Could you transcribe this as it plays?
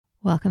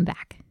Welcome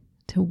back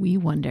to We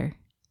Wonder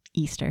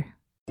Easter.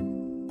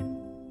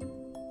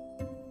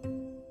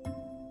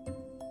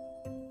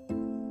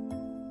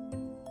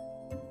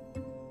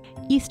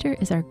 Easter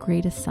is our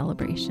greatest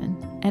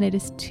celebration, and it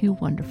is too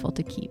wonderful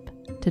to keep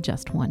to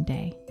just one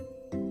day.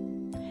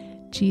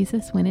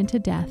 Jesus went into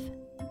death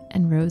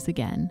and rose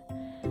again,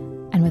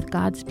 and with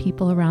God's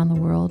people around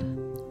the world,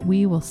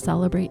 we will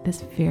celebrate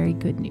this very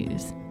good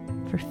news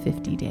for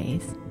 50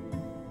 days.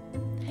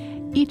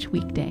 Each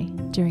weekday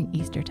during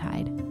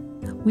Eastertide,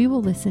 we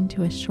will listen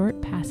to a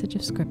short passage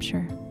of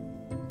Scripture,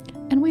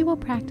 and we will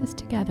practice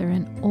together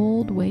an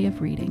old way of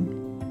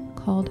reading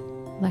called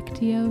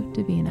Lectio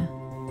Divina.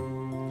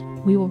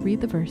 We will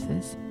read the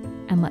verses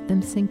and let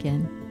them sink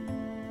in.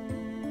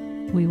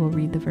 We will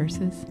read the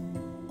verses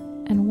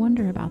and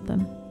wonder about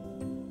them.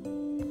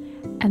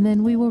 And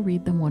then we will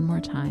read them one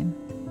more time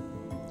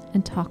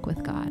and talk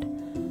with God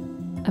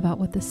about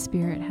what the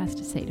Spirit has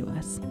to say to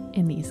us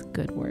in these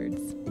good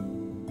words.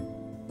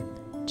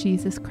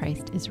 Jesus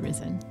Christ is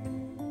risen.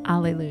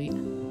 Alleluia.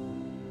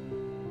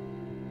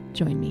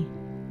 Join me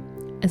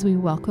as we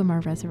welcome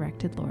our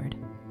resurrected Lord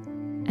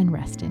and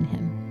rest in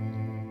Him.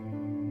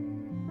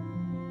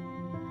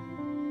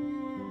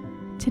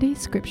 Today's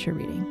scripture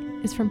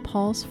reading is from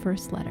Paul's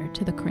first letter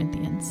to the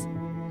Corinthians,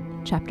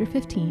 chapter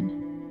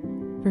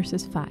 15,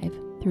 verses 5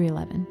 through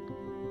 11.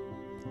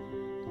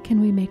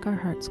 Can we make our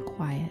hearts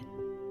quiet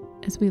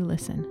as we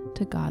listen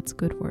to God's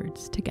good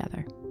words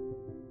together?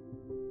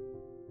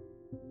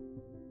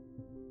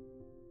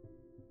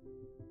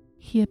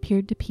 He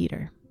appeared to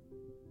Peter.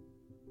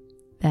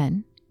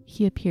 Then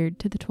he appeared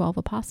to the 12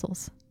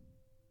 apostles.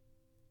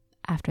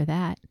 After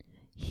that,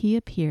 he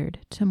appeared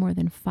to more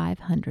than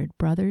 500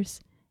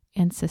 brothers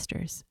and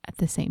sisters at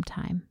the same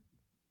time.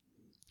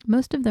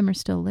 Most of them are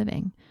still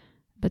living,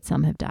 but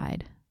some have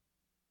died.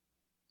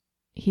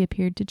 He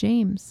appeared to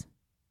James.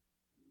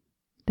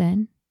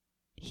 Then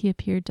he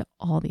appeared to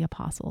all the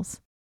apostles.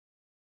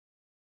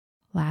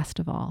 Last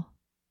of all,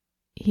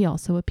 he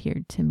also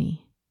appeared to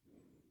me.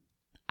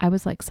 I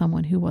was like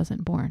someone who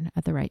wasn't born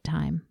at the right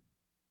time.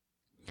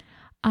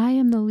 I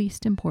am the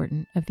least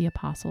important of the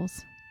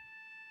apostles.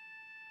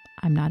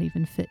 I'm not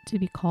even fit to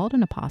be called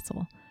an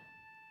apostle.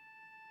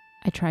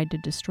 I tried to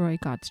destroy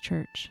God's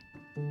church.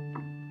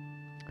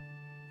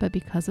 But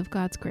because of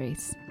God's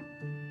grace,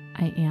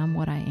 I am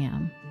what I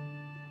am,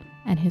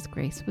 and His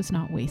grace was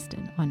not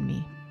wasted on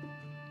me.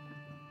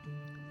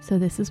 So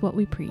this is what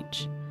we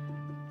preach,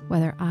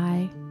 whether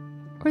I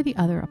or the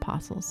other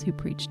apostles who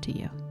preached to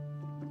you.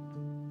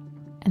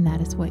 And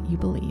that is what you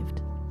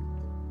believed.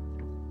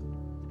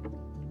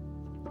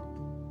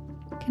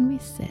 Can we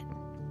sit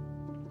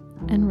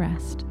and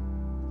rest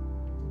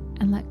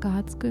and let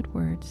God's good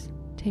words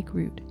take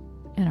root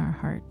in our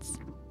hearts?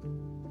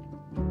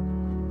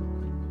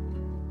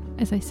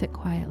 As I sit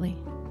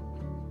quietly,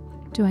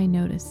 do I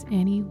notice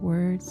any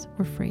words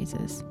or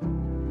phrases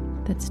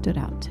that stood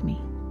out to me?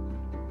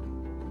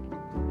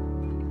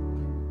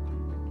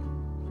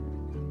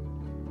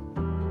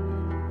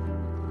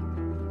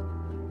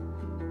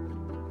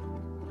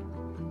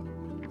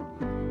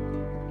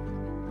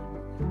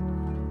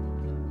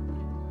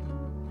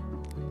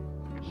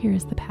 Here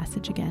is the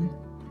passage again.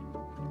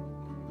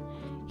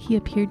 He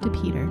appeared to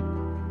Peter.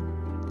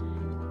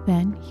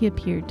 Then he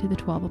appeared to the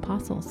 12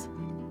 apostles.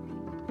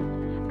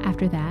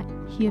 After that,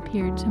 he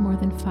appeared to more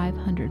than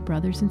 500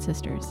 brothers and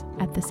sisters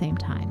at the same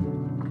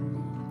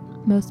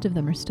time. Most of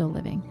them are still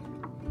living,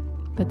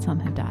 but some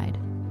have died.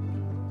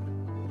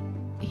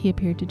 He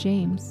appeared to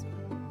James.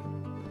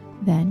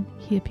 Then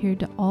he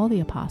appeared to all the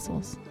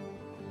apostles.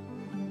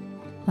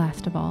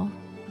 Last of all,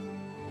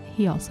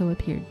 he also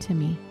appeared to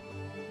me.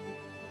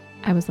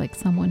 I was like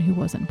someone who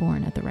wasn't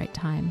born at the right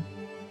time.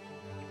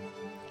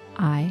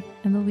 I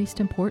am the least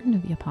important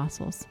of the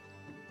apostles.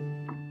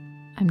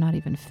 I'm not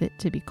even fit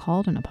to be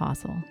called an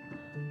apostle.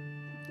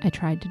 I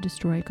tried to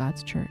destroy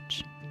God's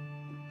church.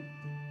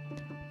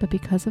 But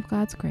because of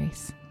God's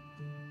grace,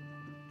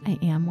 I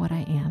am what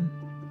I am,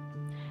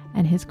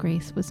 and His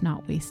grace was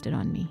not wasted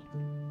on me.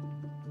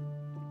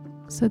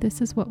 So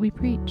this is what we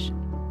preach,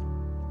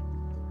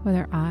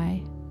 whether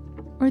I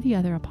or the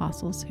other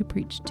apostles who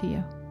preached to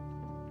you.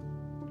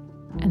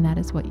 And that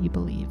is what you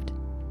believed.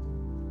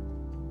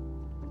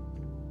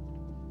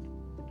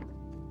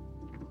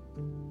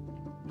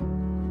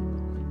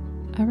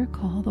 I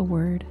recall the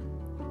word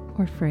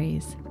or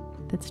phrase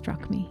that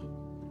struck me.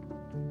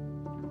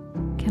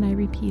 Can I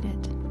repeat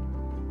it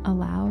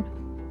aloud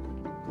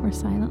or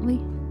silently?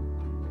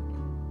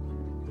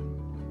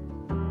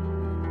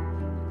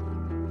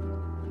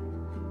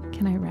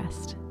 Can I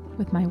rest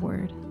with my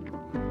word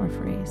or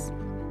phrase?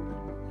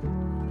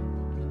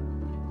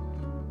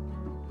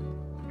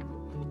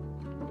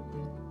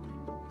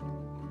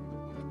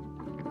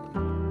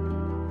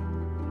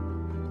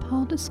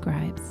 Paul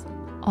describes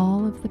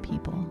all of the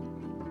people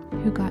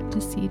who got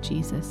to see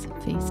Jesus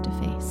face to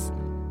face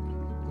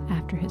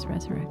after his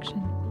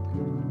resurrection.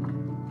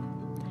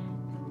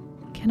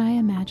 Can I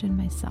imagine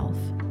myself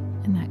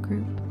in that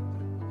group?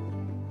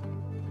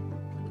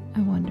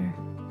 I wonder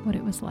what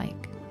it was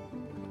like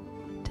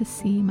to to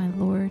see my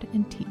Lord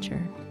and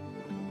teacher,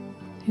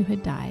 who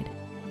had died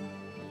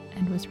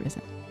and was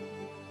risen.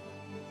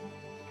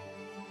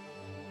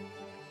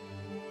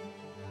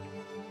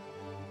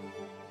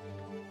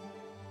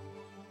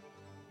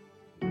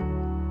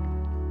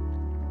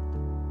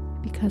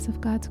 Because of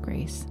God's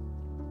grace,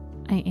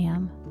 I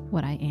am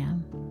what I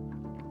am.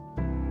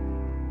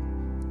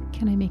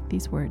 Can I make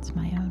these words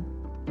my own?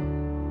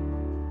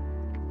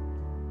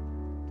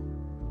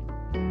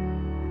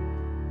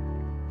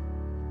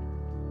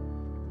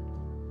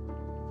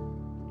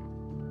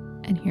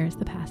 And here's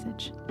the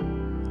passage,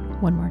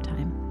 one more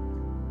time.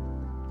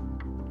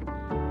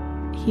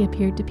 He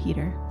appeared to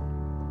Peter.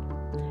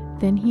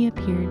 Then he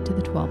appeared to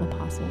the 12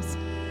 apostles.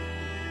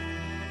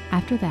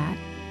 After that,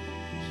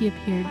 he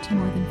appeared to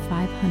more than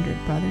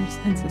 500 brothers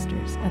and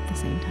sisters at the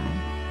same time.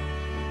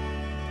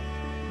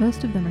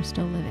 Most of them are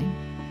still living,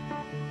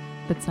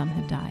 but some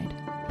have died.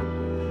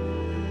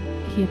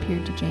 He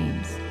appeared to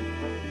James.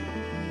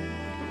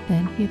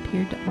 Then he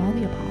appeared to all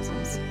the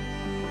apostles.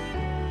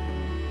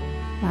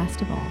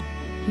 Last of all,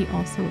 he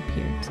also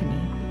appeared to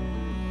me.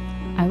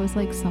 I was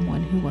like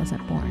someone who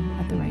wasn't born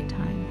at the right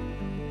time.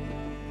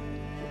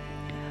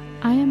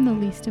 I am the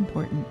least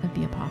important of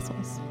the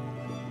apostles.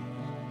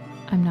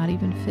 I'm not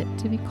even fit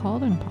to be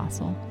called an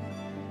apostle.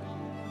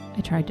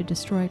 I tried to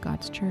destroy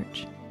God's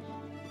church.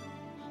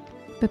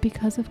 But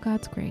because of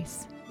God's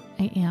grace,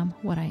 I am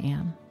what I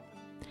am,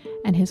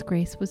 and His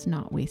grace was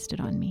not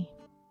wasted on me.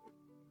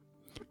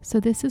 So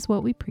this is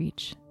what we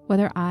preach,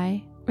 whether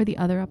I or the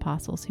other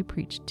apostles who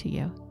preached to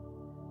you.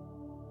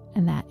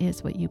 And that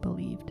is what you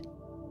believed.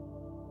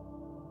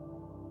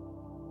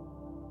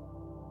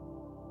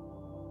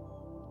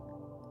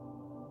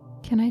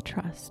 Can I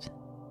trust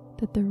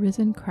that the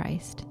risen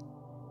Christ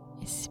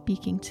is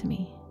speaking to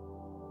me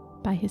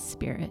by His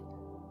Spirit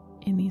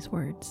in these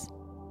words?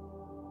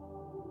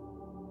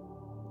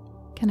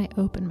 Can I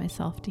open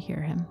myself to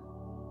hear Him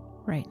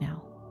right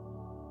now?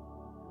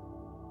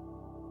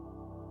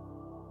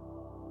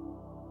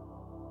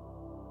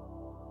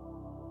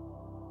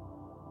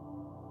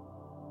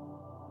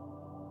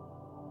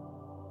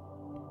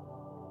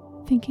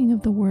 Thinking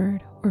of the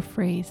word or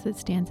phrase that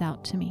stands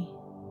out to me,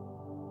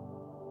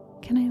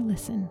 can I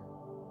listen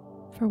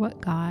for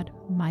what God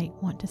might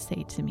want to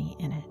say to me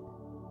in it?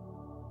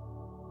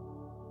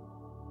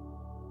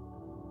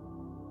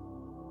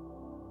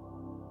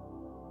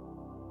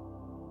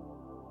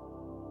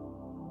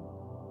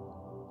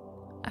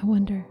 I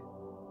wonder,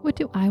 what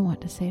do I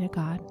want to say to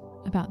God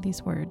about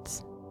these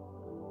words?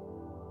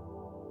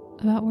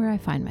 About where I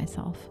find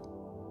myself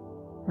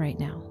right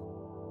now?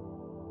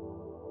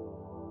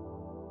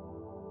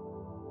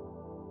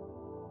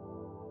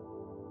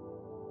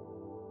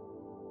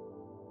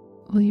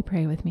 Will you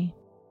pray with me?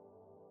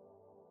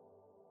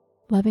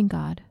 Loving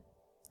God,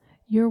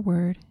 your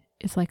word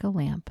is like a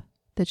lamp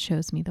that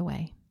shows me the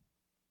way.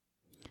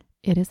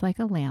 It is like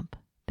a lamp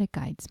that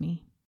guides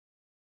me.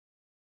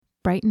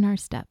 Brighten our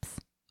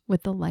steps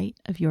with the light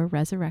of your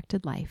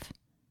resurrected life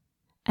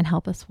and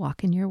help us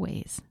walk in your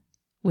ways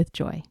with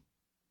joy.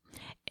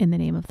 In the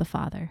name of the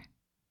Father,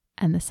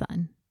 and the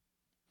Son,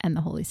 and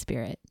the Holy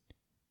Spirit.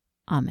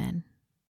 Amen.